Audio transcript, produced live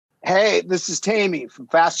Hey, this is Taime from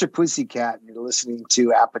Faster Pussycat, and you're listening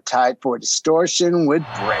to Appetite for Distortion with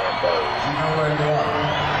Brando. You know where you are.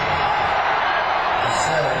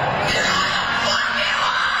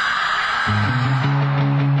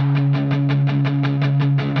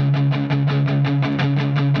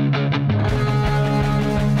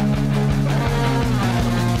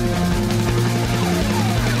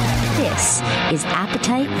 This is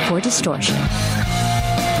Appetite for Distortion.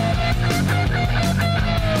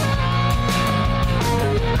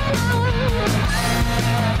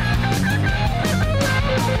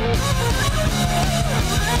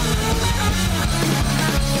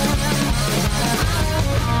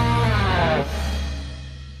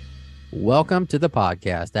 Welcome to the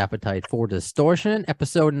podcast, Appetite for Distortion,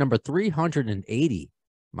 episode number 380.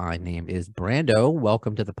 My name is Brando.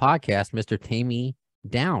 Welcome to the podcast, Mr. Taime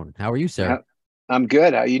Downe. How are you, sir? I'm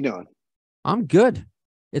good. How you doing? I'm good.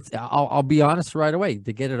 I'll be honest right away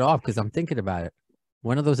to get it off because I'm thinking about it.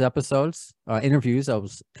 One of those episodes, interviews, I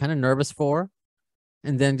was kind of nervous for,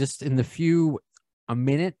 and then just in a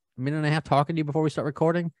minute and a half talking to you before we start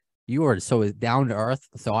recording, you are so down to earth.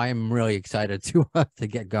 So I am really excited to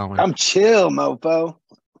get going. I'm chill, mofo.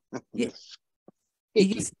 You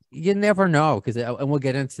never know and we'll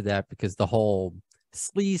get into that because the whole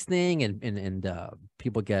sleaze thing and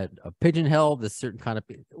people get pigeonholed this certain kind of,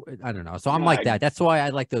 I don't know. So I'm like that. That's why I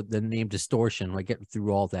like the name Distortion. Like get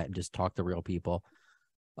through all that and just talk to real people.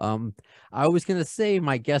 I was gonna say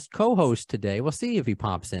my guest co-host today. We'll see if he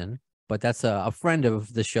pops in. But that's a friend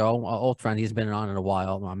of the show, an old friend. He's been on in a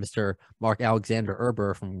while. Mr. Mark Alexander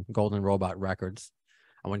Erber from Golden Robot Records.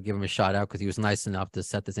 I want to give him a shout out because he was nice enough to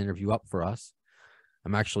set this interview up for us.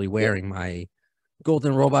 I'm actually wearing my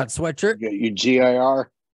Golden Robot sweatshirt. Your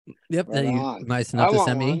GIR. Yep, right nice enough to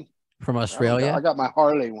send me from Australia. I got my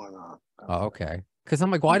Harley one on. Oh, okay. Because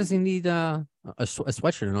I'm like, why does he need a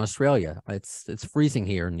sweatshirt in Australia? It's freezing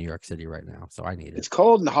here in New York City right now, so I need it. It's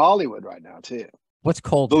cold in Hollywood right now too. What's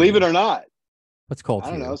cold? Believe it or not. What's cold?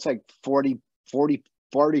 I don't know. It's like 40,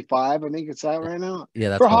 45. I think it's out right now. Yeah,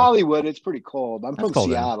 that's for cold. Hollywood. It's pretty cold. I'm from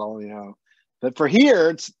Seattle, but for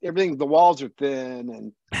here, it's everything. The walls are thin,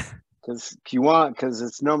 and because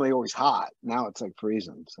it's normally always hot. Now it's like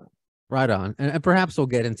freezing. So right on, and perhaps we'll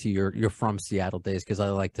get into your from Seattle days because I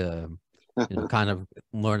like to kind of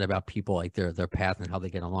learn about people like their path and how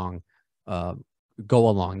they get along, go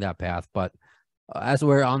along that path, but. As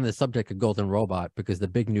we're on the subject of Golden Robot, because the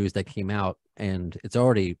big news that came out, and it's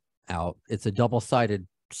already out, it's a double-sided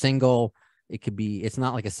single. It's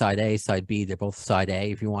not like a side A, side B. They're both side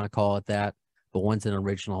A, if you want to call it that. But one's an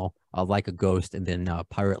original, Like a Ghost, and then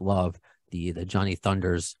Pirate Love, the Johnny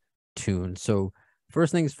Thunders tune. So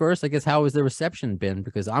first things first, I guess, how has the reception been?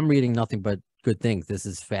 Because I'm reading nothing but good things. This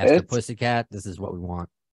is Faster Pussycat. This is what we want.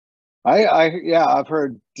 I've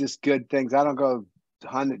heard just good things. I don't go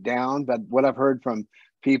hunt it down, but what I've heard from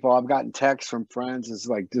people, I've gotten texts from friends is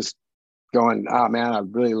like just going, oh man, I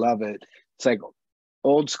really love it. It's like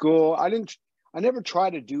old school. I never try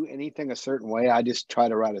to do anything a certain way. I just try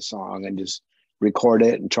to write a song and just record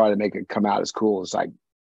it and try to make it come out as cool as I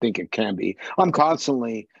think it can be. I'm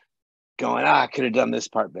constantly going, I could have done this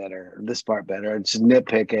part better, or this part better, and just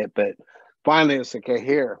nitpick it. But finally it's like, okay,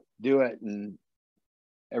 here, do it. And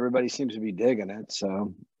everybody seems to be digging it.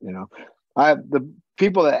 So, the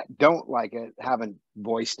people that don't like it haven't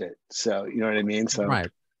voiced it. So, you know what I mean? So, right.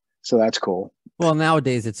 So that's cool. Well,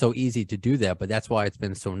 nowadays it's so easy to do that, but that's why it's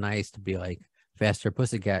been so nice to be like Faster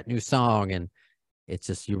Pussycat, new song. And it's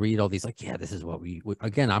just, you read all these like, yeah, this is what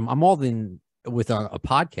again, I'm all in with a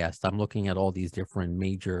podcast. I'm looking at all these different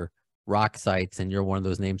major rock sites and you're one of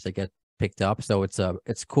those names that get picked up. So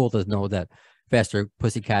it's cool to know that Faster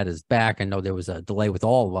Pussycat is back. I know there was a delay with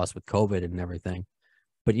all of us with COVID and everything.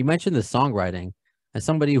 But you mentioned the songwriting as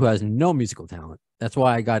somebody who has no musical talent. That's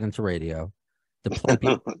why I got into radio.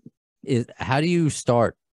 How do you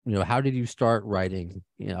start? How did you start writing?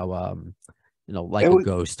 Like a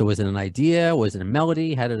Ghost. Was it an idea? Was it a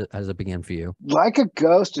melody? How does it begin for you? Like a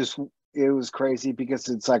Ghost it was crazy because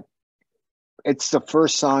it's the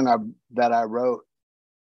first song that I wrote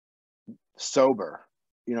sober.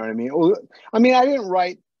 You know what I mean? I mean, I didn't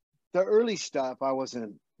write the early stuff. I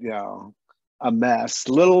wasn't, a mess.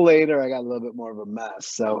 A little later, I got a little bit more of a mess.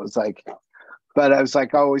 So it was like, but I was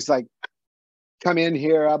like, always like, come in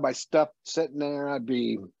here, I have my stuff sitting there. I'd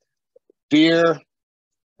be beer.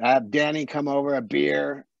 I have Danny come over, a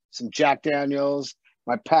beer, some Jack Daniels,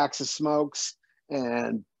 my packs of smokes,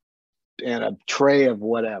 and a tray of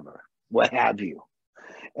whatever, what have you.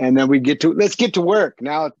 And then let's get to work.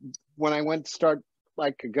 Now, when I went to start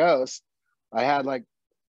Like a Ghost, I had like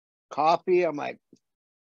coffee. I'm like,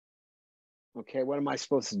 okay, what am I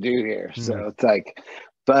supposed to do here? Hmm. So it's like,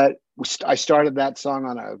 but I started that song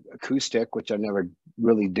on a acoustic, which I never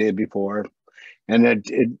really did before, and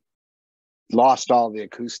it lost all the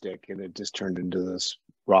acoustic, and it just turned into this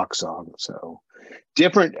rock song. So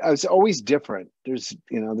different. It's always different. There's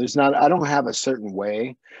not. I don't have a certain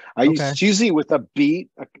way. Okay. Usually with a beat.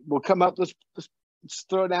 We'll come up. Let's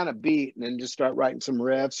throw down a beat and then just start writing some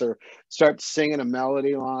riffs or start singing a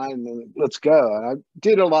melody line. And then let's go. And I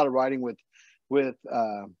did a lot of writing with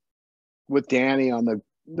uh, with Danny on the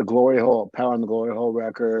Glory Hole, Power on the Glory Hole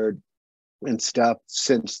record and stuff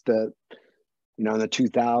since in the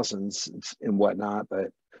 2000s and whatnot.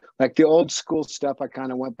 But like the old school stuff, I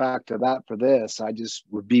kind of went back to that for this. I just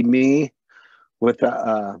would be me with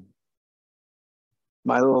my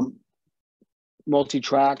little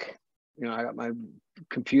multi-track. I got my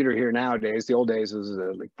computer here nowadays. The old days was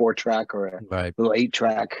like 4-track or a Right. little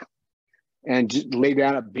 8-track, and just lay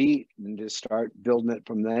down a beat and just start building it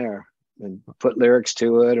from there and put lyrics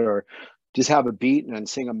to it, or just have a beat and then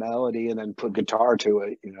sing a melody and then put guitar to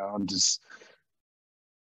it. And just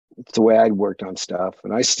it's the way I worked on stuff,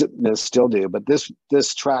 and I still do. But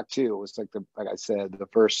this track too was like I said, the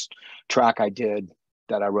first track I did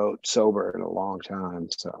that I wrote sober in a long time.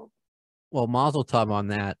 So, Well, Mazel Tov on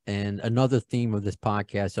that. And another theme of this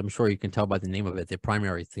podcast, I'm sure you can tell by the name of it, the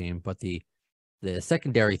primary theme, but the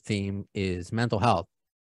secondary theme is mental health.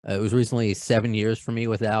 It was recently 7 years for me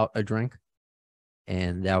without a drink,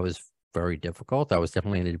 and that was very difficult. I was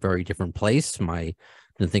definitely in a very different place.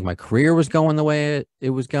 Didn't think my career was going the way it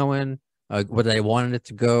was going, what I wanted it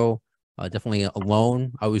to go. Definitely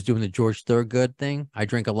alone. I was doing the George Thorogood thing. I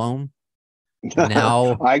drink alone. And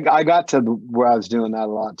now, I got to where I was doing that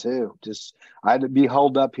a lot too. Just I had to be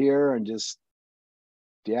holed up here and just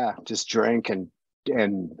drink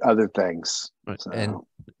and other things. So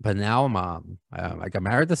but now I got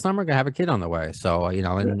married this summer. Gonna have a kid on the way. So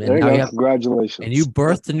and there you now go. Congratulations. and you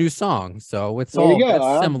birthed a new song. So it's there you go. that's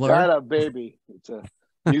I similar. had a baby. It's a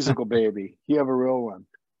musical baby. You have a real one.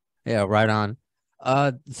 Yeah, right on.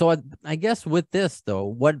 So I guess with this though,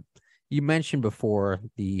 what you mentioned before,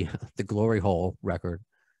 the Glory Hole record,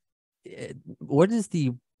 what is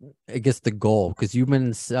the goal? Because you've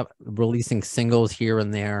been releasing singles here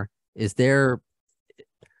and there. Is there,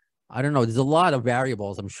 I don't know, there's a lot of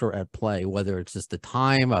variables I'm sure at play, whether it's just the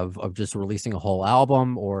time of just releasing a whole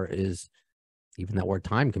album, or is even that word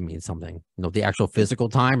time can mean something, the actual physical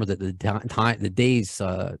time, or the time, the days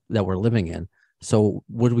that we're living in. So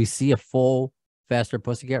would we see a full Faster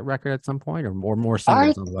Pussycat record at some point, or more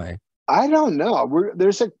singles on the way? I don't know.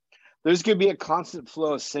 There's going to be a constant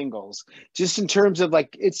flow of singles, just in terms of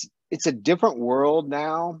like it's a different world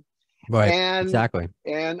now, Right. and Exactly.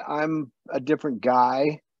 and I'm a different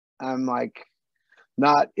guy. I'm like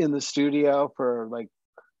not in the studio for like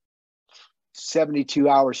 72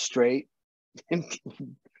 hours straight and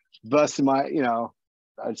busting my,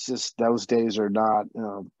 it's just those days are not,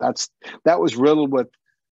 that was riddled with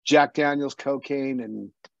Jack Daniels, cocaine, and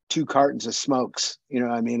 2 cartons of smokes. You know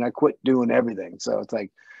what I mean? I quit doing everything. So it's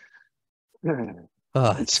like,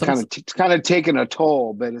 it's kind of taking a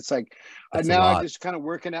toll, but it's like now I'm just kind of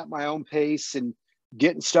working at my own pace and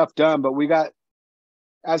getting stuff done. But we got,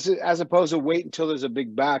 as opposed to wait until there's a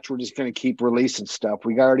big batch, we're just going to keep releasing stuff.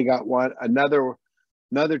 We already got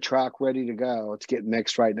another track ready to go. It's getting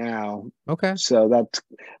mixed right now. Okay. So and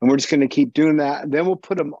we're just going to keep doing that. And then we'll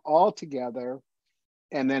put them all together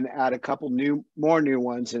and then add a couple more new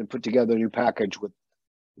ones and put together a new package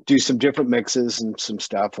do some different mixes and some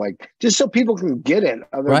stuff, like just so people can get it.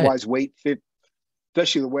 Otherwise, wait,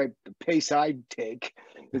 especially the pace I take.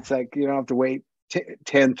 It's like, you don't have to wait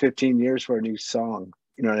 10, 15 years for a new song.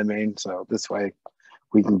 You know what I mean? So this way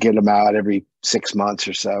we can get them out every 6 months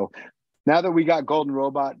or so. Now that we got Golden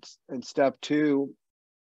Robots and stuff too,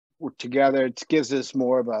 we're together, it gives us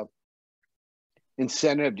more of a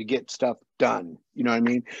incentive to get stuff done. You know what I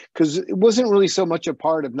mean? Because it wasn't really so much a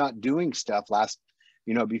part of not doing stuff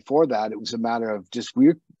before that. It was a matter of just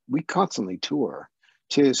we constantly tour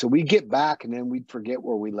too. So we get back and then we'd forget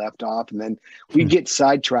where we left off, and then we'd get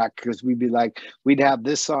sidetracked because we'd be like, we'd have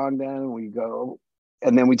this song done and we go,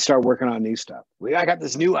 and then we'd start working on new stuff. I got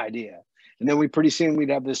this new idea. And then pretty soon we'd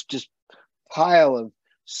have this just pile of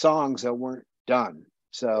songs that weren't done.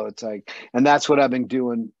 So it's like, and that's what I've been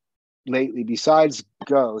doing lately. Besides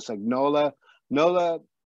Ghost, like Nola,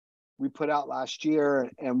 we put out last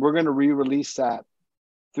year, and we're going to re-release that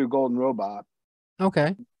through Golden Robot.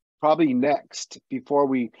 Okay. Probably next, before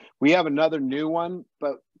we have another new one,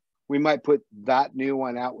 but we might put that new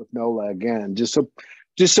one out with Nola again, just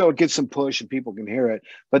so it gets some push and people can hear it.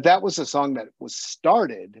 But that was a song that was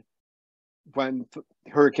started when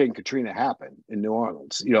Hurricane Katrina happened in New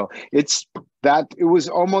Orleans. You know, it was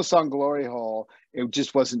almost on Glory Hole. It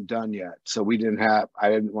just wasn't done yet. So I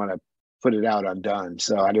didn't want to put it out undone.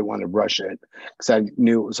 So I didn't want to rush it because I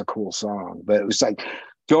knew it was a cool song. But it was like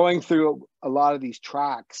going through a lot of these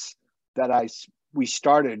tracks that we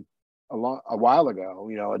started a while ago,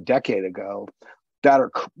 you know, a decade ago, that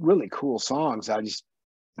are really cool songs. I just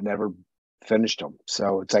never finished them.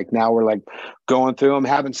 So it's like now we're like going through them,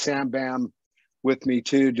 having Sam Bam with me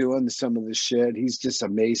too, doing some of this shit. He's just an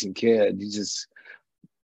amazing kid.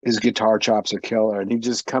 His guitar chops are killer, and he's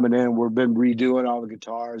just coming in. We've been redoing all the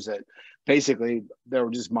guitars that basically they were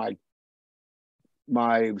just my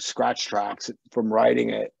scratch tracks from writing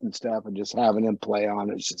it and stuff, and just having him play on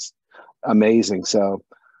it. It's just amazing. So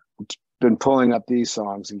been pulling up these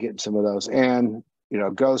songs and getting some of those. And you know,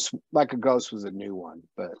 Ghost Like a Ghost was a new one,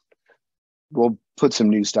 but we'll put some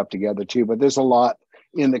new stuff together too. But there's a lot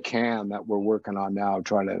in the can that we're working on now,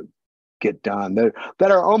 trying to get done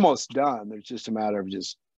that are almost done. There's just a matter of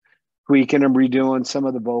just tweaking and redoing some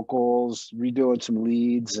of the vocals, redoing some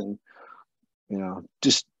leads, and you know,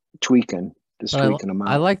 just tweaking them out.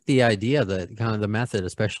 I like the idea, that kind of the method,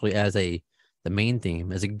 especially as the main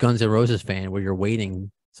theme, as a Guns N' Roses fan, where you're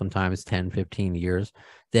waiting sometimes 10, 15 years,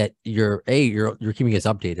 that you're keeping us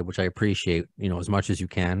updated, which I appreciate, you know, as much as you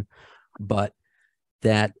can, but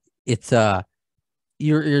that it's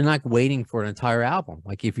you're not waiting for an entire album.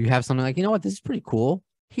 Like if you have something like, you know what, this is pretty cool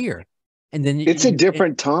here, and then it's a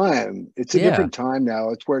different time. It's a different time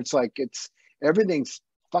now. It's where it's like everything's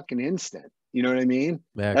fucking instant. You know what I mean?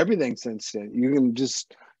 Yeah. Everything's instant. You can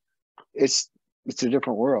just it's a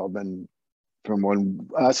different world than from when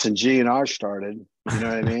us and GNR started. You know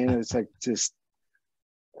what I mean? It's like just,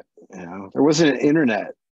 you know, there wasn't an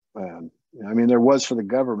internet. I mean, there was for the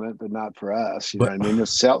government, but not for us. You know what I mean? The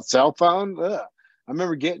cell phone. Ugh. I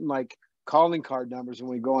remember getting like calling card numbers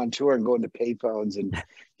when we go on tour and going to payphones and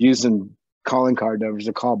using calling card numbers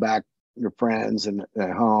to call back your friends and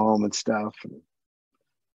at home and stuff.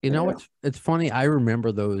 You know, it's funny. I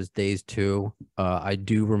remember those days too. I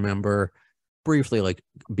do remember briefly, like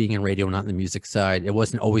being in radio, not in the music side. It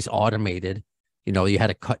wasn't always automated. You know, you had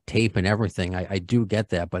to cut tape and everything. I do get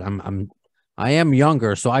that, but I am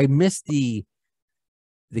younger, so I miss the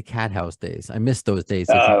Cat House days. I miss those days.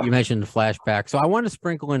 Like you mentioned flashback. So I want to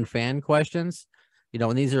sprinkle in fan questions, you know,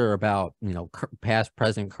 and these are about, you know, past,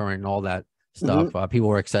 present, current, and all that stuff. Mm-hmm. People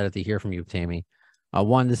were excited to hear from you, Taime.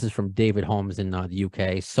 This is from David Holmes in the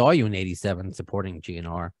UK. Saw you in '87 supporting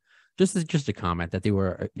GNR. Just a comment that they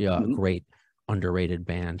were a great underrated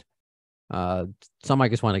band. Some I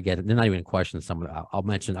just want to get. They're not even questions. Some I'll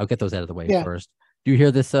mention. I'll get those out of the way first. Do you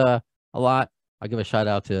hear this a lot? I'll give a shout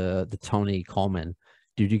out to the Tony Coleman.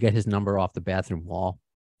 Did you get his number off the bathroom wall?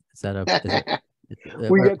 Is that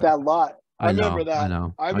we get that a lot. I know, remember that.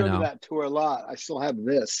 I remember that tour a lot. I still have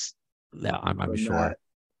this. Yeah, I'm sure.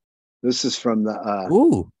 This is from the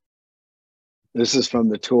ooh. This is from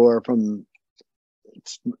the tour from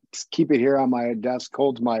keep it here on my desk,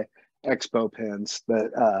 holds my expo pins.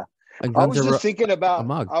 But I was just thinking about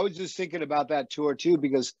that tour too,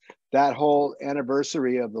 because that whole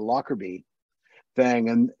anniversary of the Lockerbie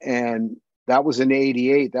thing, and that was in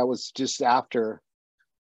 '88. That was just after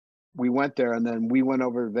we went there, and then we went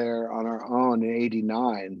over there on our own in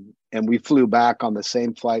 '89, and we flew back on the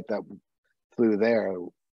same flight that flew there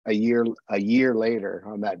a year later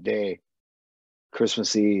on that day,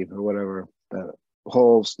 Christmas Eve or whatever. The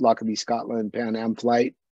whole Lockerbie, Scotland Pan Am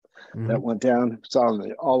flight that went down. It's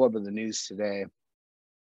all over the news today.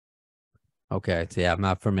 Okay, so yeah, I'm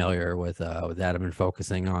not familiar with that. I've been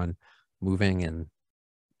focusing on moving and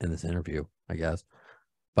in this interview, I guess.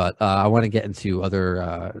 But I want to get into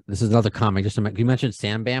other. This is another comic. You mentioned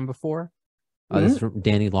Sam Bam before. This is from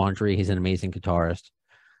Danny Laundrie. He's an amazing guitarist.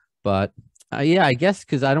 But yeah, I guess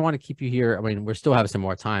because I don't want to keep you here. I mean, we're still having some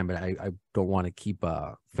more time, but I don't want to keep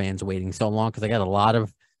fans waiting so long, because I got a lot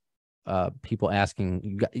of people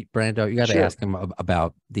asking. Brando, you got to ask him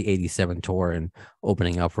about the '87 tour and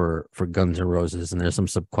opening up for Guns N' Roses, and there's some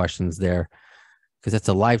sub questions there, because it's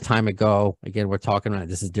a lifetime ago. Again, we're talking about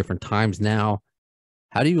this is different times now.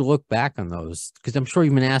 How do you look back on those? Because I'm sure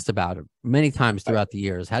you've been asked about it many times throughout the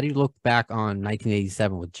years. How do you look back on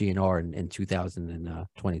 1987 with GNR in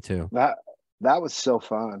 2022? That was so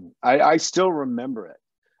fun. I still remember it.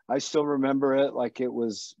 I still remember it like it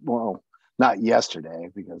was, well, not yesterday,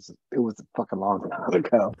 because it was a fucking long time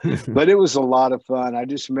ago, but it was a lot of fun. I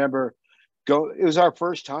just remember it was our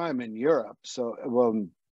first time in Europe. So, well,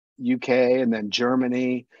 UK and then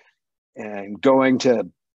Germany, and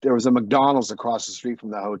there was a McDonald's across the street from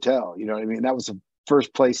the hotel. You know what I mean? That was the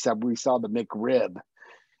first place that we saw the McRib,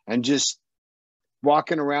 and just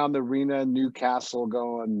walking around the arena in Newcastle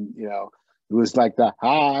going, you know, it was like the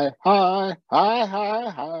hi, hi, hi, hi,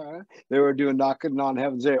 hi. They were doing Knocking on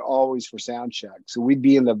Heaven's Door always for sound check. So we'd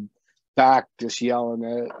be in the back just yelling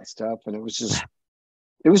it and stuff. And it was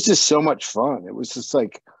just so much fun. It was just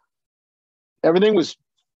like everything was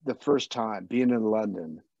the first time being in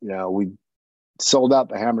London. You know, we sold out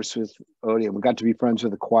the Hammersmith Odeon. We got to be friends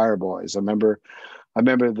with the choir boys. I remember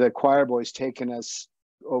the choir boys taking us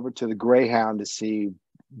over to the Greyhound to see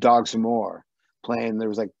Dogs and More playing. There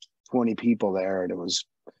was like 20 people there, and it was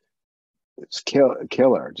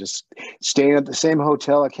killer. Just staying at the same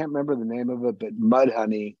hotel. I can't remember the name of it, but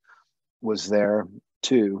Mudhoney was there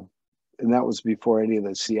too, and that was before any of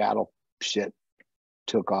the Seattle shit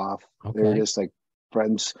took off. Okay. They were just like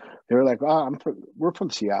friends. They were like, "Oh, we're from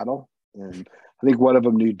Seattle," and I think one of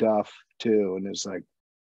them knew Duff too, and it's like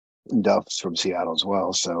Duff's from Seattle as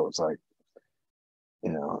well. So it's like,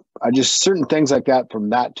 you know, I just certain things like that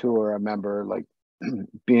from that tour. I remember like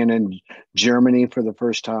being in Germany for the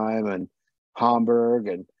first time and Hamburg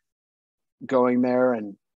and going there,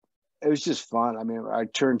 and it was just fun. I mean, I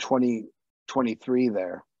turned 23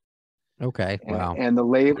 there. Okay. Wow. And the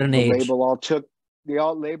label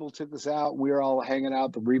took us out. We were all hanging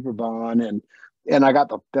out the Reeperbahn, and I got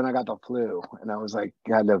the flu, and I was like,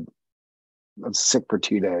 I was sick for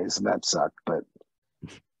 2 days, and that sucked. But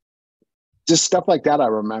just stuff like that, I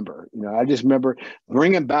remember. You know, I just remember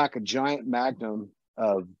bringing back a giant magnum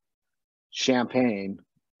of champagne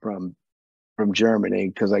from Germany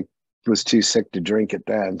because I was too sick to drink it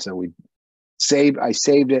then. So I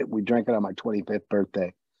saved it. We drank it on my 25th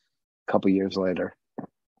birthday a couple years later.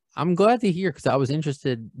 I'm glad to hear, because I was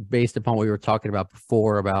interested based upon what we were talking about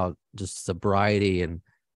before about just sobriety, and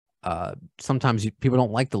sometimes people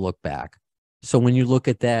don't like to look back. So when you look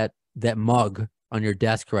at that mug on your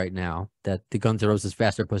desk right now, that the Guns N' Roses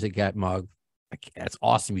Faster Pussycat mug, that's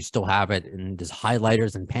awesome. You still have it, and there's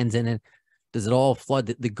highlighters and pens in it. Does it all flood?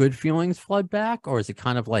 The good feelings flood back, or is it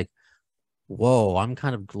kind of like, whoa, I'm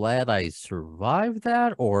kind of glad I survived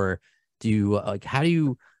that? Or do you like, how do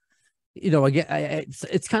you, again,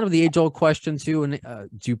 it's kind of the age-old question too. And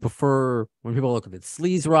do you prefer when people look at it,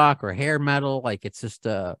 sleaze rock or hair metal? Like, it's just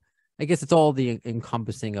I guess it's all the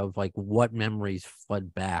encompassing of like what memories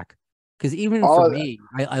flood back. Because even for me,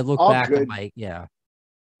 I look back good. at my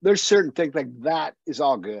There's certain things like that is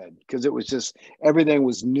all good because it was just everything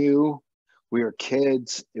was new. We were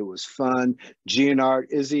kids. It was fun. GNR,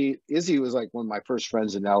 Izzy was like one of my first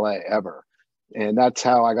friends in LA ever. And that's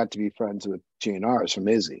how I got to be friends with GNRs from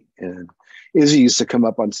Izzy. And Izzy used to come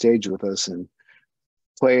up on stage with us and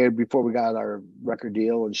play before we got our record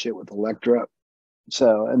deal and shit with Elektra.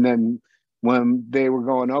 So, and then when they were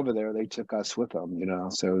going over there, they took us with them,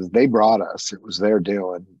 so they brought us. It was their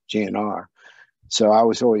deal at GNR. So I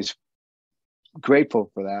was always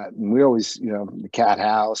grateful for that. And we always, the Cat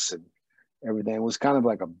House and everything. It was kind of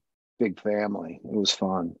like a big family. It was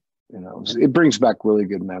fun. It brings back really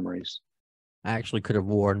good memories. I actually could have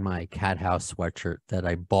worn my Cat House sweatshirt that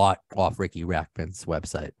I bought off Ricky Rackman's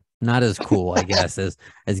website. Not as cool, I guess, as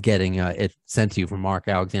getting it sent to you from Mark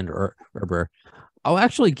Alexander Erber. I'll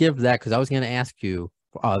actually give that, because I was going to ask you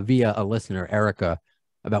via a listener, Erica,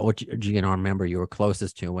 about what GNR member you were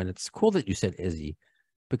closest to. And it's cool that you said Izzy,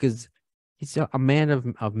 because he's a man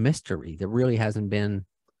of mystery that really hasn't been,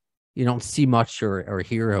 you don't see much or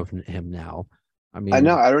hear of him now. I mean, I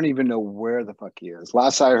know. I don't even know where the fuck he is.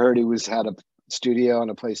 Last I heard, he had a studio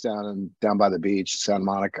and a place down by the beach, Santa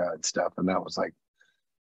Monica and stuff. And that was like,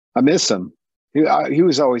 I miss him. He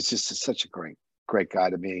was always just such a great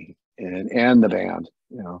guy to me, and the band.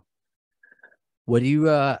 What do you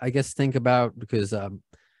I guess think about, because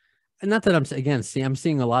and not that I'm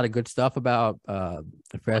seeing a lot of good stuff about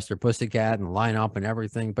Faster Pussycat and the lineup and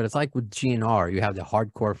everything, but it's like with GNR, you have the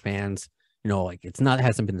hardcore fans, like it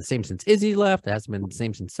hasn't been the same since Izzy left, it hasn't been the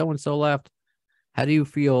same since so and so left. How do you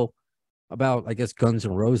feel about, I guess, Guns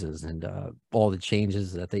N' Roses and all the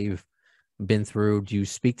changes that they've been through? Do you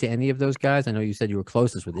speak to any of those guys? I know you said you were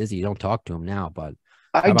closest with Izzy. You don't talk to him now, but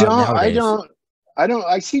I don't.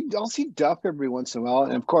 I'll see Duff every once in a while,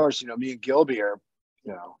 and of course, me and Gilby are,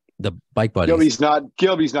 the bike buddies.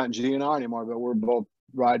 Gilby's not in GNR anymore, but we're both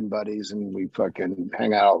riding buddies, and we fucking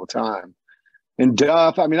hang out all the time. And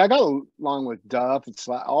Duff, I got along with Duff. It's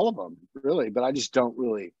like all of them, really, but I just don't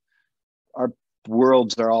really. Our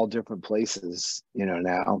worlds are all different places,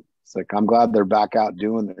 now. It's like, I'm glad they're back out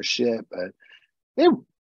doing their shit, but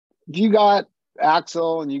you got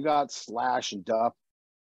Axl and you got Slash and Duff,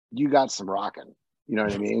 you got some rocking, you know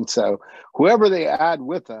what I mean? So whoever they add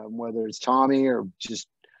with them, whether it's Tommy or just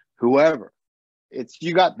whoever,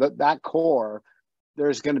 you got that core.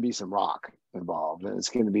 there's going to be some rock involved, and it's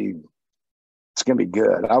going to be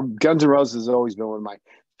good. Guns N' Roses has always been one of my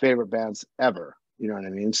favorite bands ever. You know what I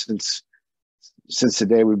mean? Since the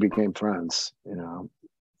day we became friends. You know.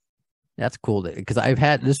 That's cool because I've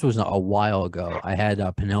had this was a while ago. I had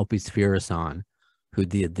Penelope Spheris on, who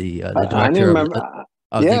the director I didn't remember.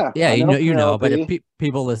 you know, but if Penelope.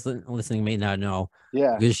 people listening may not know,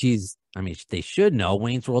 Yeah. because they should know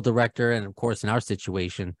Wayne's World director, and of course in our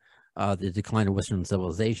situation, the Decline of Western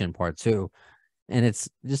Civilization Part 2, and it's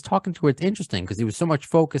just talking to her. It's interesting because he was so much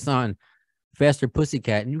focused on Faster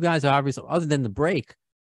Pussycat, and you guys are obviously, other than the break,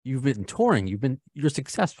 you've been touring, you're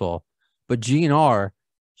successful, but GNR.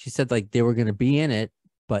 She said like they were going to be in it,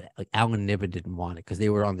 but like Alan Niven didn't want it because they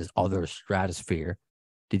were on this other stratosphere.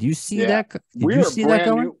 Did you see that? Did you see that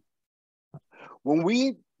going?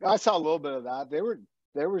 When I saw a little bit of that. They were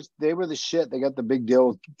the shit. They got the big deal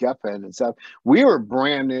with Geffen and stuff. We were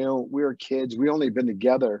brand new. We were kids. We only been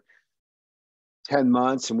together 10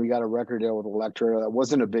 months, and we got a record deal with Elektra. That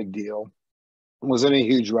wasn't a big deal. It wasn't a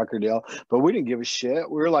huge record deal, but we didn't give a shit.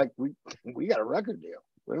 We were like, we got a record deal.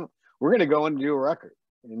 We're going to go in and do a record.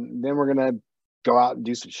 And then we're going to go out and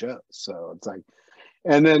do some shows. So it's like,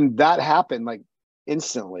 and then that happened like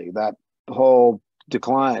instantly, that whole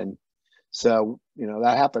decline. So, you know,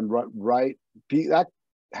 that happened that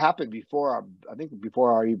happened before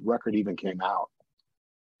our record even came out.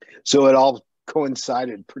 So it all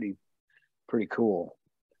coincided pretty cool.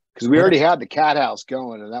 Because we already had the Cat House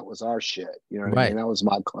going, and that was our shit. You know what I mean? That was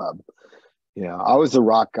my club. You know, I was the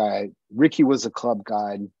rock guy. Ricky was the club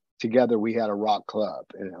guy. Together we had a rock club,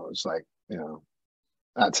 and it was like, you know,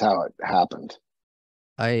 that's how it happened.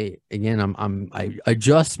 I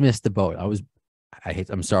just missed the boat.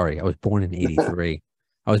 I'm sorry. I was born in 83.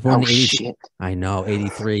 I was born in 83. Shit. I know,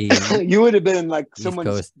 83. You would have been like East someone's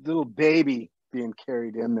Coast. little baby being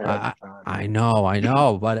carried in there. I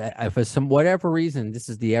know. But for some whatever reason, this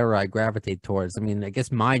is the era I gravitate towards. I mean, I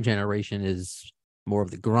guess my generation is more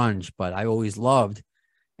of the grunge, but I always loved.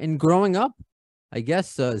 And growing up, I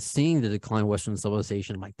guess seeing the Decline of Western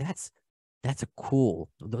Civilization, I'm like, that's a cool.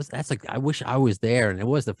 That's like, I wish I was there. And it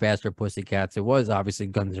was the Faster Pussycats. It was obviously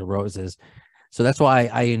Guns N' Roses. So that's why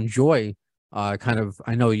I enjoy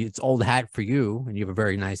I know it's old hat for you, and you have a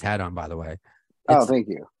very nice hat on, by the way. Thank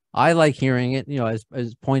you. I like hearing it, you know,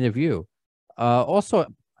 as point of view. Also,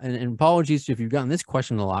 and apologies if you've gotten this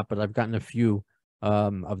question a lot, but I've gotten a few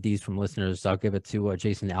of these from listeners. I'll give it to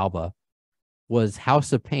Jason Alba. Was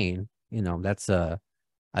House of Pain? You know, that's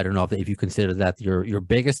I don't know if you consider that your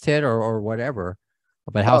biggest hit or whatever.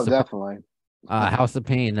 But definitely. House of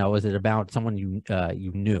Pain. Now, was it about someone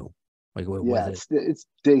you knew? Like, what was it?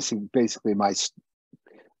 It's basically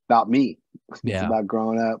about me. It's about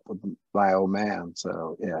growing up with my old man.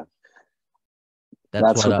 So yeah,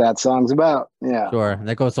 that's what that song's about. Yeah, sure. And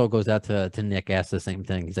that also goes out to Nick. Asked the same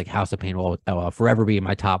thing. He's like, House of Pain will forever be in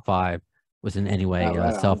my top 5. Was in any way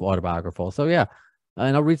self-autobiographical. So yeah,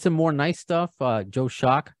 and I'll read some more nice stuff. Joe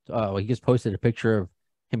Shock. He just posted a picture of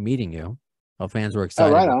him meeting you. Our fans were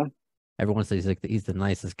excited. Right on. Everyone says he's the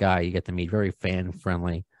nicest guy you get to meet. Very fan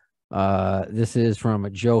friendly. This is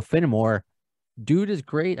from Joe Finnemore. Dude is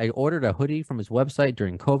great. I ordered a hoodie from his website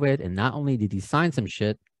during COVID, and not only did he sign some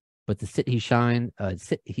shit, but the shit he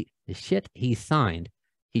signed,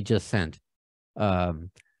 he just sent. It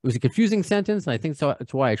was a confusing sentence, and I think so.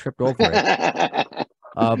 That's why I tripped over it.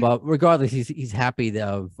 But regardless, he's happy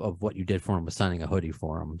of what you did for him with signing a hoodie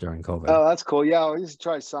for him during COVID. Oh, that's cool. Yeah, I used to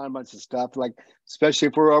try to sign a bunch of stuff, like especially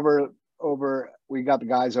if we're over. We got the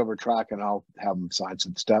guys over track, and I'll have them sign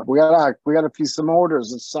some stuff. We got some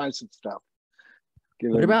orders and sign some stuff.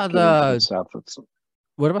 What about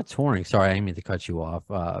touring? Sorry, I didn't mean to cut you off.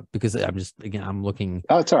 Because I'm looking.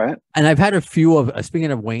 Oh, it's all right. And I've had a few of. Speaking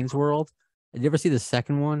of Wayne's World, did you ever see the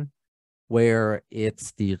second one, where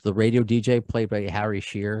it's the radio DJ played by Harry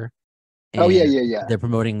Shearer? Oh yeah. They're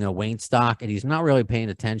promoting a Wayne stock, and he's not really paying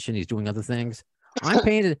attention. He's doing other things. I'm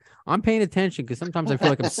paying attention because sometimes I feel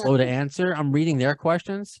like I'm slow to answer. I'm reading their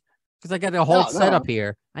questions because I got a whole setup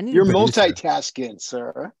here. You're multitasking,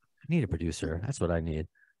 sir. I need a producer. That's what I need.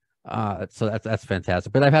 So that's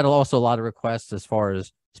fantastic. But I've had also a lot of requests as far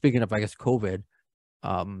as, speaking of, I guess, COVID,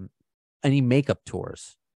 any makeup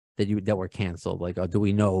tours that were canceled. Like, do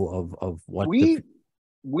we know of what we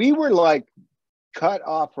were like cut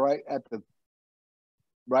off right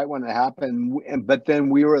when it happened, but then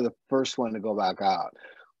we were the first one to go back out.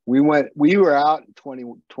 We were out in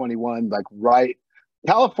 2021, like right.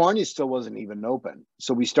 California still wasn't even open,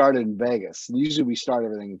 so we started in Vegas. Usually we start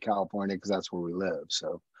everything in California because that's where we live.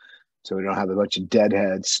 So we don't have a bunch of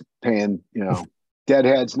deadheads paying,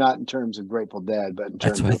 Deadheads, not in terms of Grateful Dead, but in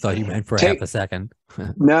That's terms what I of thought you meant for half a second.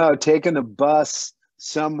 taking a bus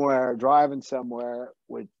somewhere, driving somewhere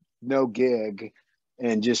with no gig,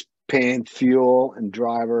 and just paying fuel and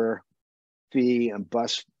driver fee and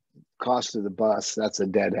bus cost of the bus. That's a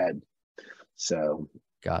Deadhead. So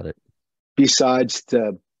Got it. besides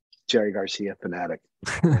the Jerry Garcia fanatic.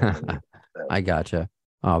 I gotcha.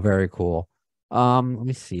 Oh, very cool. Let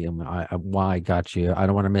me see. Why I got you. I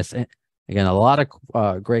don't want to miss it. Again, a lot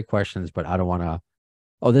of great questions, but I don't want to.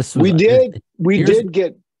 Oh, this was. We did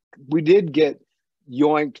get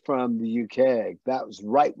yoinked from the UK. That was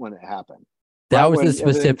right when it happened. That was the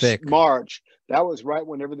specific March. That was right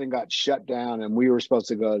when everything got shut down, and we were supposed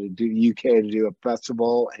to go to UK to do a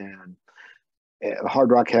festival and Hard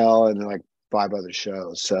Rock Hell and like 5 other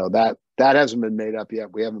shows. So that hasn't been made up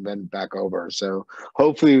yet. We haven't been back over. So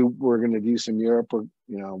hopefully we're going to do some Europe. Or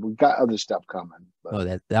we've got other stuff coming. But.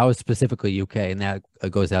 Oh, that was specifically UK, and that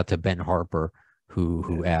goes out to Ben Harper,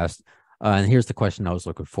 who asked. And here's the question I was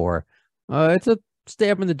looking for. It's a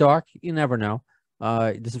stab in the dark. You never know.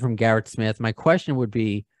 This is from Garrett Smith. My question would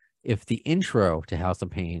be if the intro to House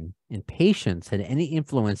of Pain and Patience had any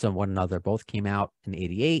influence on one another. Both came out in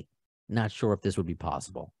 '88. Not sure if this would be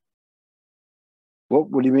possible.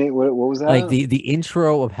 What do you mean? What was that? Like the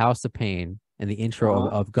intro of House of Pain and the intro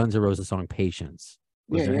of Guns N' Roses song Patience.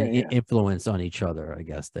 Was there any influence on each other, I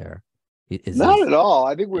guess, there? Not at all.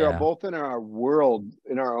 I think we are both in our world,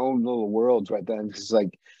 in our own little worlds right then. Because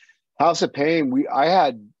like House of Pain, I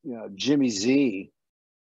had Jimmy Z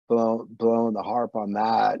blowing the harp on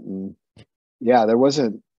that. And there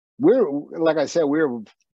wasn't, like I said, we were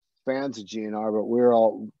fans of GNR, but we're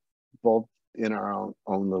all both in our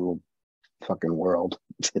own little fucking world,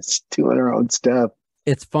 just doing our own stuff.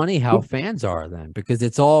 It's funny how fans are then, because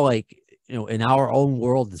it's all like, in our own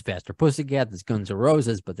world, there's Faster Pussycat, there's Guns N'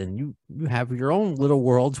 Roses, but then you have your own little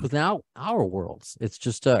worlds without our worlds. It's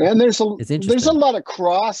just and there's a lot of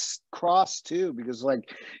cross too, because like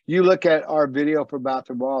you look at our video for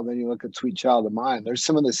Bathroom Wall, then you look at Sweet Child of Mine. There's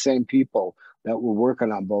some of the same people that were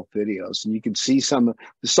working on both videos, and you can see some of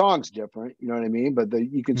the songs different, you know what I mean? But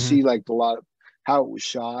you can see like a lot of how it was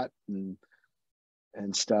shot and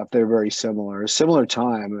stuff. They're very similar. A similar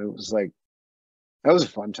time. It was like that was a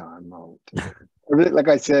fun time. Like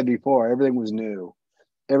I said before, everything was new.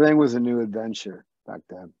 Everything was a new adventure back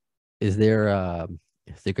then. Is there going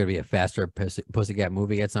to be a Faster Pussycat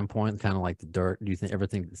movie at some point, kind of like The Dirt? Do you ever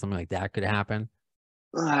think something like that could happen?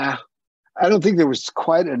 I don't think there was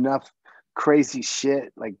quite enough crazy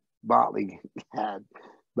shit like Motley had,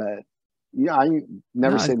 but I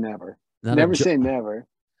never say never. Never say never.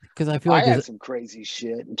 Because I feel like I had some crazy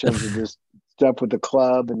shit in terms of just stuff with the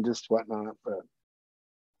club and just whatnot. But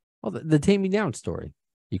the Taime Downe story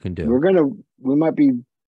you can do. We might be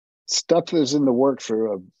stuff is in the works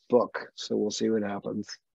for a book, so we'll see what happens.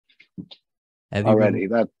 Already,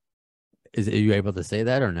 are you able to say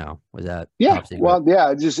that or no? Was that top secret? Well,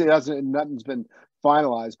 yeah, nothing's been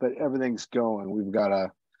finalized, but everything's going. We've got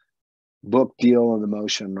a book deal in the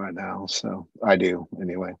motion right now, so I do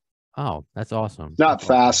anyway. Oh, that's awesome. It's not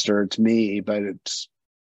Faster, it's me, but it's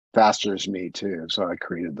Faster's me too. So I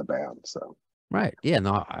created the band. So right. Yeah,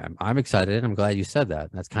 no, I'm excited. I'm glad you said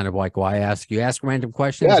that. That's kind of like why I ask random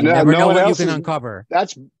questions. Yeah, you never know what you can uncover.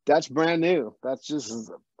 That's brand new. That's just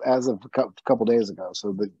as of a couple days ago.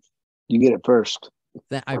 So that you get it first.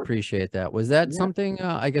 I appreciate that. Was that something,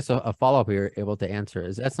 I guess a follow-up you're able to answer?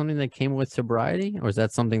 Is that something that came with sobriety, or is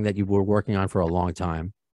that something that you were working on for a long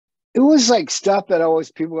time? It was like stuff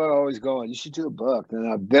that people are always going, you should do a book.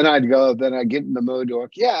 Then I'd get in the mood to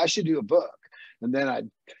work. Yeah, I should do a book. And then I'd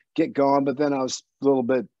get going, but then I was a little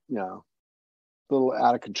bit, a little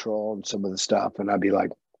out of control in some of the stuff. And I'd be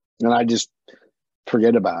like, and I just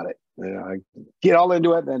forget about it. I get all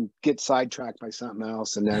into it, then get sidetracked by something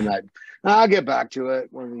else. And then I'll get back to it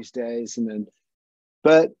one of these days. And then,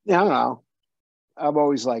 but I don't know. I'm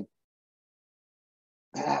always like,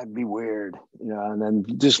 it'd be weird, and then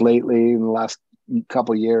just lately in the last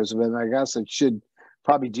couple of years, I guess I should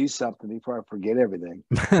probably do something before I forget everything.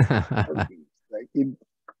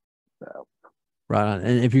 Right on.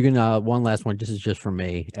 And if you can, one last one, this is just for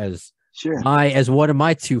me as sure. One of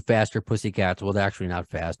my 2 Faster Pussycats. Well, they're actually not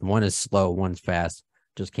fast. One is slow, one's fast.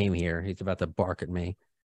 Just came here. He's about to bark at me.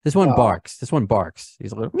 This one barks. This one barks.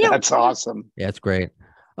 He's a little. That's awesome. Yeah, it's great.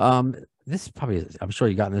 This is probably, I'm sure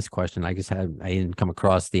you got this question. I didn't come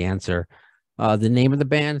across the answer. The name of the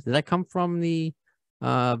band, did that come from the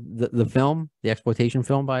film, the exploitation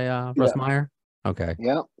film by Russ Meyer? Okay.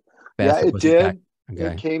 Yeah. Faster it Pussycat. did.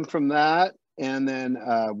 Okay. It came from that. And then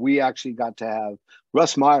we actually got to have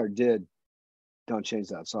Russ Meyer did Don't Change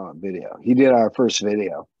That Song video. He did our first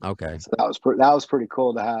video. Okay. So that was pretty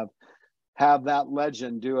cool to have that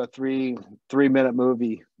legend do a 3-minute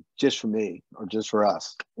movie just for me or just for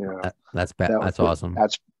us. You know, That's awesome.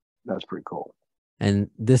 That's pretty cool. And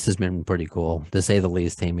this has been pretty cool, to say the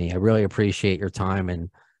least, Taime. I really appreciate your time and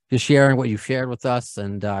just sharing what you shared with us.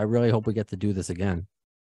 And I really hope we get to do this again.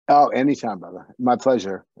 Oh, anytime, brother. My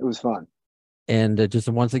pleasure. It was fun. And just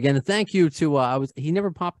once again, thank you to he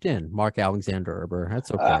never popped in, Mark Alexander Erber.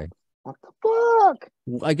 That's okay. What the fuck?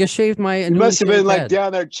 I guess shaved my. He must have been like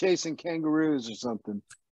down there chasing kangaroos or something.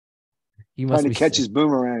 He must trying to catch his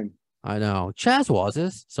boomerang. I know. Chaz was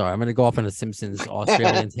this. Sorry, I'm going to go off on a Simpsons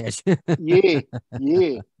Australian tangent.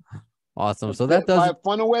 Yeah. Awesome. So that does my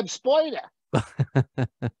funnel web spoiler.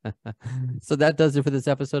 So that does it for this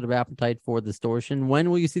episode of Appetite for Distortion. When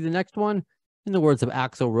will you see the next one? In the words of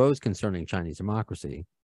Axl Rose concerning Chinese democracy,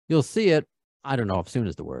 you'll see it. I don't know if soon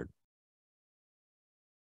is the word.